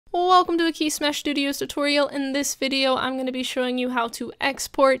Welcome to a KeySmash Studios tutorial. In this video, I'm going to be showing you how to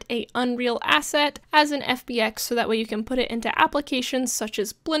export a Unreal asset as an FBX so that way you can put it into applications such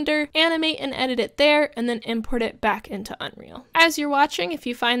as Blender, animate and edit it there, and then import it back into Unreal. As you're watching, if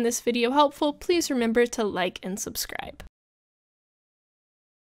you find this video helpful, please remember to like and subscribe.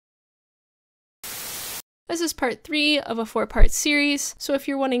 This is part 3 of a 4-part series, so if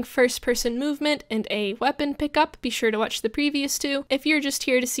you're wanting first-person movement and a weapon pickup, be sure to watch the previous 2. If you're just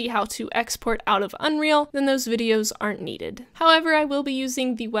here to see how to export out of Unreal, then those videos aren't needed. However, I will be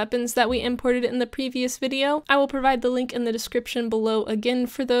using the weapons that we imported in the previous video. I will provide the link in the description below again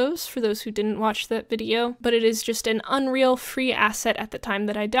for those who didn't watch that video, but it is just an Unreal free asset at the time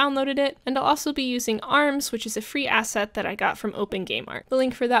that I downloaded it, and I'll also be using Arms, which is a free asset that I got from OpenGameArt. The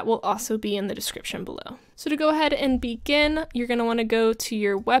link for that will also be in the description below. So to go ahead and begin, you're going to want to go to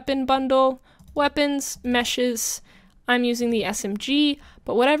your weapon bundle, weapons, meshes. I'm using the SMG,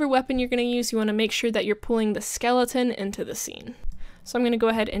 but whatever weapon you're going to use, you want to make sure that you're pulling the skeleton into the scene. So I'm going to go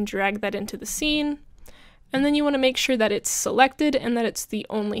ahead and drag that into the scene, and then you want to make sure that it's selected and that it's the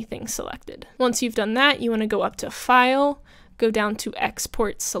only thing selected. Once you've done that, you want to go up to File, go down to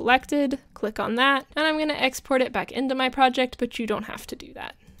Export Selected, click on that, and I'm going to export it back into my project, but you don't have to do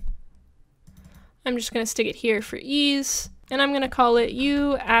that. I'm just going to stick it here for ease, and I'm going to call it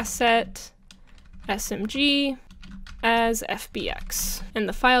UAsset SMG as FBX. And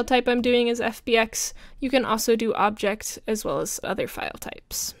the file type I'm doing is FBX. You can also do object as well as other file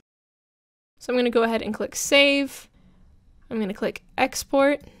types. So I'm going to go ahead and click Save. I'm going to click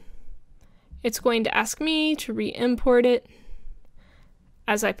Export. It's going to ask me to re-import it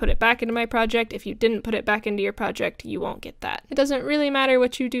as I put it back into my project. If you didn't put it back into your project, you won't get that. It doesn't really matter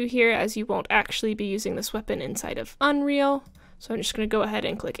what you do here, as you won't actually be using this weapon inside of Unreal. So I'm just going to go ahead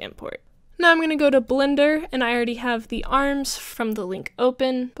and click Import. Now I'm going to go to Blender, and I already have the arms from the link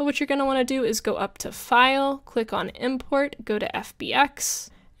open, but what you're going to want to do is go up to File, click on Import, go to FBX,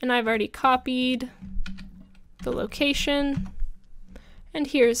 and I've already copied the location, and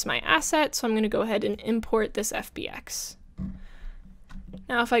here's my asset, so I'm going to go ahead and import this FBX.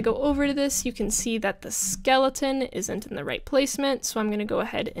 Now if I go over to this, you can see that the skeleton isn't in the right placement, so I'm going to go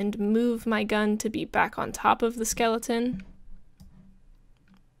ahead and move my gun to be back on top of the skeleton.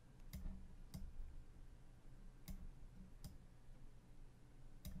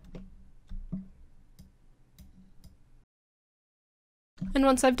 And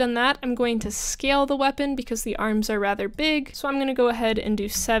once I've done that, I'm going to scale the weapon because the arms are rather big, so I'm going to go ahead and do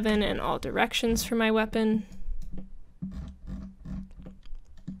 7 in all directions for my weapon.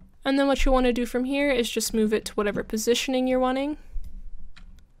 And then what you'll want to do from here is just move it to whatever positioning you're wanting.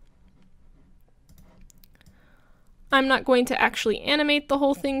 I'm not going to actually animate the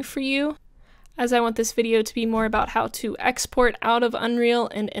whole thing for you, as I want this video to be more about how to export out of Unreal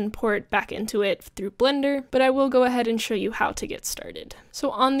and import back into it through Blender, but I will go ahead and show you how to get started. So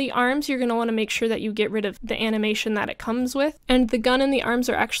on the arms, you're going to want to make sure that you get rid of the animation that it comes with, and the gun and the arms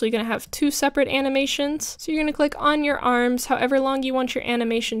are actually going to have 2 separate animations. So you're going to click on your arms, however long you want your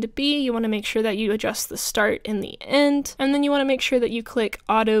animation to be. You want to make sure that you adjust the start and the end, and then you want to make sure that you click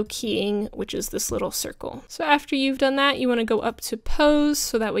auto keying, which is this little circle. So after you've done that, you want to go up to pose,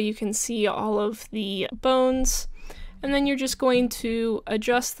 so that way you can see all of the bones, and then you're just going to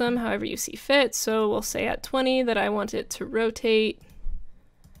adjust them however you see fit. So we'll say at 20 that I want it to rotate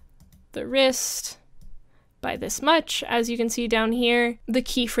the wrist by this much. As you can see down here, the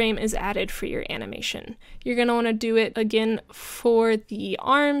keyframe is added for your animation. You're going to want to do it again for the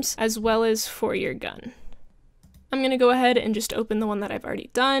arms as well as for your gun. I'm going to go ahead and just open the one that I've already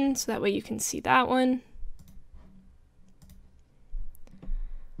done, so that way you can see that one.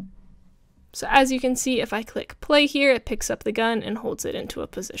 So as you can see, if I click play here, it picks up the gun and holds it into a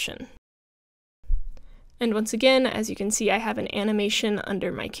position. And once again, as you can see, I have an animation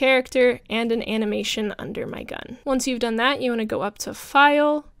under my character and an animation under my gun. Once you've done that, you want to go up to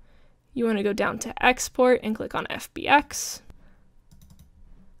File, you want to go down to Export and click on FBX.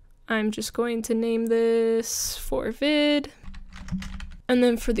 I'm just going to name this for vid. And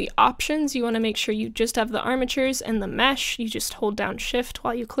then for the options, you want to make sure you just have the armatures and the mesh. You just hold down Shift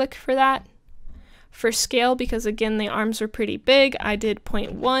while you click for that. For scale, because again the arms are pretty big, I did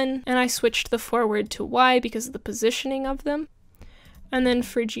 0.1, and I switched the forward to Y because of the positioning of them. And then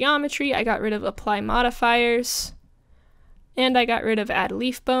for geometry, I got rid of apply modifiers, and I got rid of add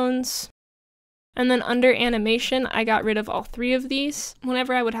leaf bones. And then under animation, I got rid of all 3 of these.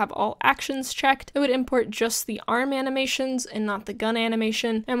 Whenever I would have all actions checked, it would import just the arm animations and not the gun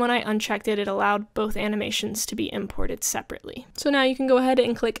animation. And when I unchecked it, it allowed both animations to be imported separately. So now you can go ahead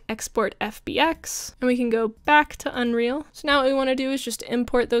and click Export FBX, and we can go back to Unreal. So now what we want to do is just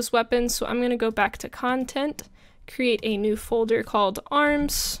import those weapons. So I'm going to go back to Content, create a new folder called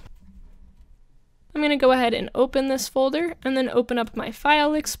Arms. I'm going to go ahead and open this folder, and then open up my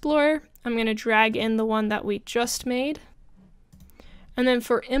File Explorer. I'm going to drag in the one that we just made. And then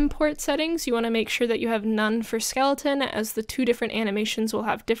for import settings, you want to make sure that you have none for skeleton, as the 2 different animations will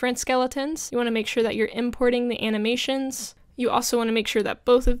have different skeletons. You want to make sure that you're importing the animations. You also want to make sure that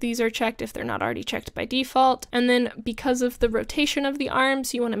both of these are checked if they're not already checked by default. And then because of the rotation of the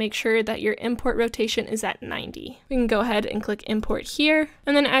arms, you want to make sure that your import rotation is at 90. We can go ahead and click import here.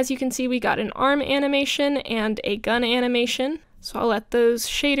 And then as you can see, we got an arm animation and a gun animation. So I'll let those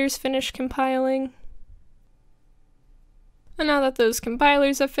shaders finish compiling. And now that those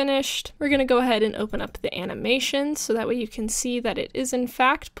compilers have finished, we're going to go ahead and open up the animation so that way you can see that it is in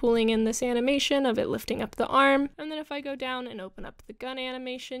fact pulling in this animation of it lifting up the arm. And then if I go down and open up the gun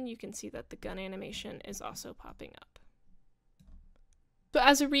animation, you can see that the gun animation is also popping up. So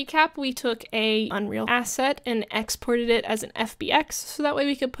as a recap, we took a Unreal asset and exported it as an FBX, so that way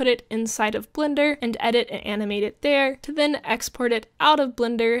we could put it inside of Blender and edit and animate it there, to then export it out of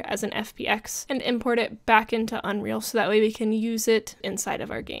Blender as an FBX and import it back into Unreal, so that way we can use it inside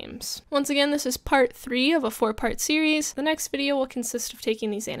of our games. Once again, this is part 3 of a 4-part series. The next video will consist of taking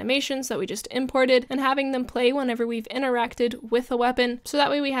these animations that we just imported and having them play whenever we've interacted with a weapon, so that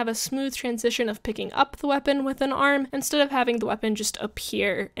way we have a smooth transition of picking up the weapon with an arm instead of having the weapon just appear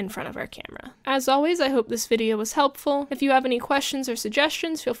in front of our camera. As always, I hope this video was helpful. If you have any questions or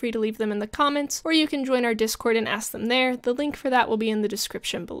suggestions, feel free to leave them in the comments, or you can join our Discord and ask them there. The link for that will be in the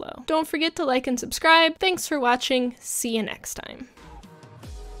description below. Don't forget to like and subscribe. Thanks for watching. See you next time.